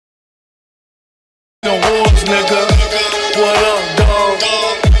The wolves, nigga. What up, dog?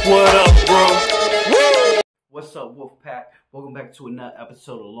 What up, bro? Woo! What's up, Wolfpack? Welcome back to another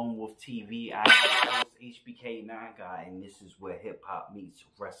episode of Lone Wolf TV. I am your host, HBK9 Guy, and this is where hip hop meets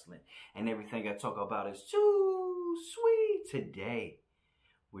wrestling. And everything I talk about is too sweet. Today,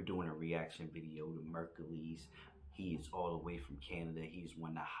 we're doing a reaction video to Merkules. He is all the way from Canada. He's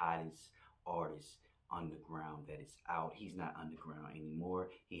one of the hottest artists underground that is out. He's not underground anymore.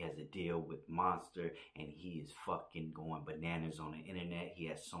 He has a deal with Monster, and he is fucking going bananas on the internet. He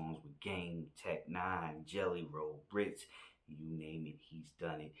has songs with Game, Tech 9, Jelly Roll, Brits, you name it, he's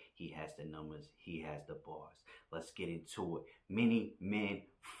done it. He has the numbers, he has the bars. Let's get into it. Many Men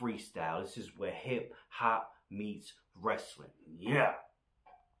Freestyle. This is where hip hop meets wrestling. Yeah.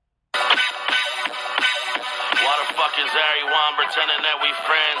 Why the fuck is everyone pretending that we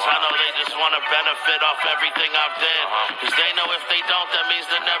friends? I know they just want to benefit off everything I've done. Cause they know if they don't, that means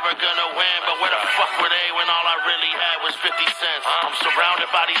they're never gonna win. But where the fuck were they when all I really had was 50 cents? I'm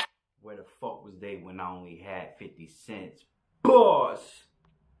surrounded by these... Where the fuck was they when I only had 50 cents? Boss!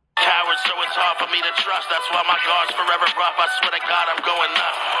 Cowards, so it's hard for me to trust. That's why my guard's forever rough. I swear to God, I'm going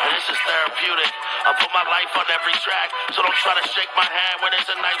nuts. And this is therapeutic. I put my life on every track, so don't try to shake my hand when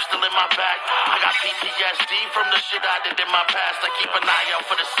there's a knife still in my back. I got PTSD from the shit I did in my past. I keep an eye out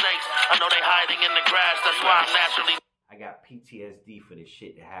for the snakes. I know they hiding in the grass. That's why I'm naturally... I got PTSD for the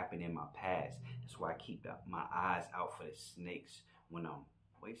shit that happened in my past. That's why I keep my eyes out for the snakes when I'm,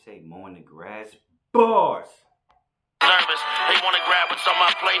 what do you say, mowing the grass? Bars! Nervous, they want to grab what's on my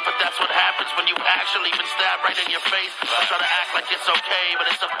plate, but that's what happens when you actually been stabbed right in your face. I try to act like it's okay, but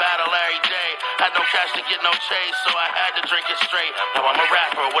it's a battle every day. Had no cash to get no chase, so I had to drink it straight. Now I'm a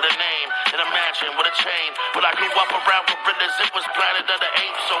rapper with a name, in a mansion with a chain. When I grew up around gorillas, it was Planet of the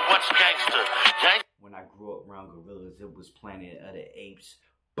Apes, so what's gangster? When I grew up around gorillas, it was Planet of the Apes.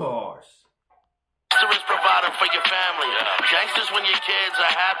 Bars. Gangster is providing for your family. Gangsters when your kids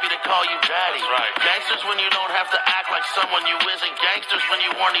are happy to call you daddy. Gangsters when you don't have to act like someone you isn't. Gangsters when you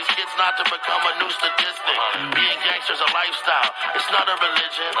warn these kids not to become a new statistic. Being gangster's a lifestyle. It's not a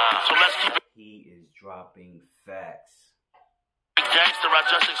religion. So let's keep it. He is dropping facts. Gangster, I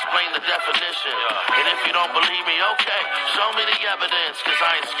just explained the definition. And if you don't believe me, okay, show me the evidence. Cause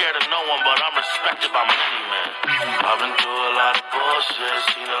I ain't scared of no one, but I'm respected by many men. I've been through a lot of bullshit,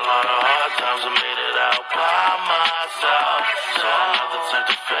 seen a lot of hard times, I made it out by myself. So I'm not the type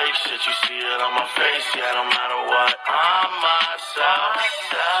to fake shit, you see it on my face, yeah, no matter what, I'm myself.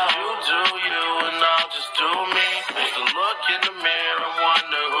 So you do you, and I'll just do me. Used to look in the mirror and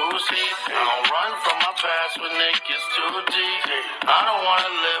wonder who's he. I don't run from my past when it gets too deep. I don't want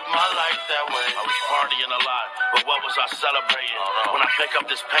to live my life that way. I was partying a lot, but what was I celebrating? When I pick up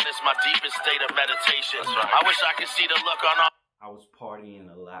this pen, it's my deepest state of meditation. I wish I could see the look on all... I was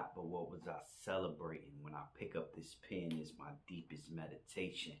partying a lot, but what was I celebrating? When I pick up this pen, it's my deepest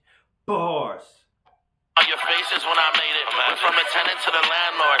meditation. Bars! On your faces when I made it. Went from the tenant to the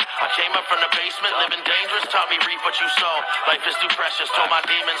landlord. I came up from the basement, living dangerous, taught me reap what you sow. Life is too precious, told my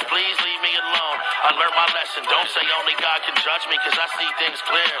demons, please leave me alone. I learned my lesson, don't say only God can judge me, cause I see things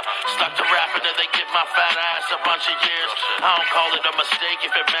clear. Stuck to rapping and they give my fat ass a bunch of years. I don't call it a mistake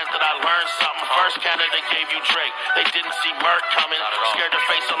if it meant that I learned something. First Canada gave you Drake, they didn't see Merk coming. Scared to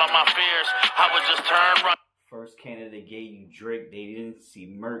face all of my fears, I would just turn right. First Canada gave you Drake, they didn't see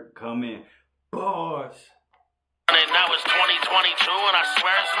Merk coming. Bars! And now it's 2022 and I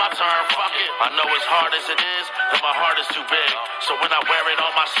swear it's my turn, fuck it. I know as hard as it is, that my heart is too big. So when I wear it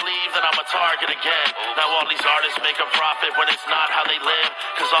on my sleeve, then I'm a target again. Now all these artists make a profit when it's not how they live.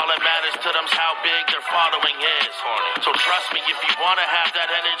 Cause all that matters to them's how big their following is. So trust me, if you wanna have that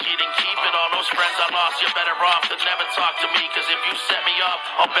energy, then keep it. All those friends I lost, you're better off to never talk to me. Cause if you set me up,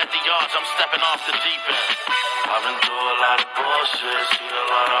 I'll bet the odds I'm stepping off the deep end. I've been through a lot of bullshit, seen a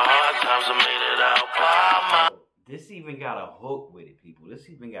lot of hard times, I made it out by my... This even got a hook with it, people. This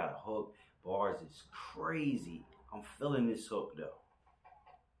even got a hook. Bars is crazy. I'm feeling this hook, though.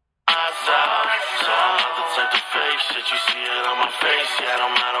 So I'm not the type to fake shit, you see it on my face, yeah, no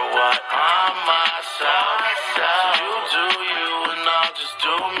matter what, I'm myself. So you do you, and I'll just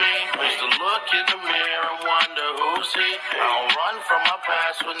do me. Used to look in the mirror and wonder who's he. I don't run from my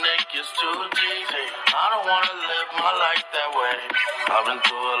past when it gets too deep. I don't want to live my life that way. I've been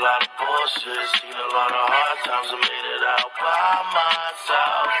through a lot of bullshit, seen a lot of hard times, I made it out by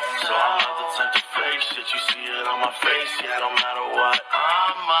myself. So I'm not the type to fake shit, you see it on my face, yeah, no matter what,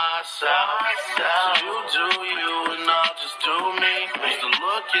 I'm myself. So you do you, and I'll just do me. Used to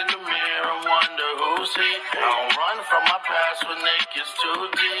look in the mirror and wonder who's he. I don't run from my past when it gets too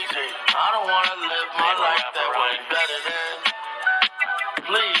deep. I don't want to live my life that way. Better than,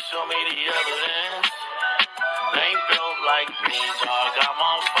 please show me the evidence. They ain't built like me, dog. I'm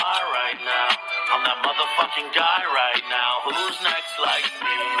on fire right now. I'm that motherfucking guy right now. Who's next like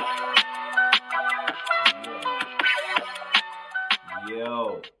me?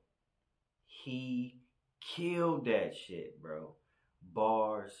 Yo, he killed that shit, bro.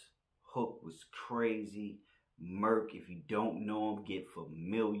 Bars, hook was crazy. Merk, if you don't know him, get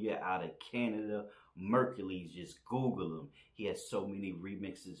familiar, out of Canada. Merkules, just Google him. He has so many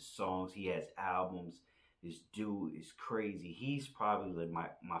remixes of songs. He has albums. This dude is crazy. He's probably like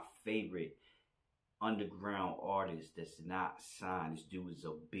my favorite underground artist that's not signed. This dude is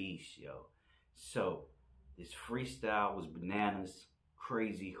a beast, yo. So, this freestyle was bananas.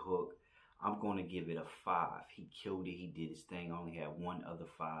 Crazy hook. I'm going to give it a 5. He killed it. He did his thing. I only had one other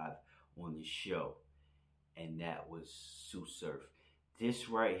 5 on the show. And that was Sue Surf. This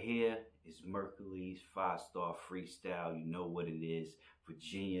right here is Merkules 5-star freestyle. You know what it is.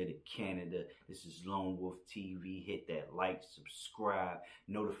 Virginia to Canada. This is Lone Wolf TV. Hit that like, subscribe,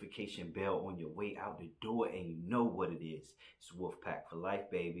 notification bell on your way out the door, and you know what it is. It's Wolfpack for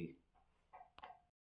life, baby.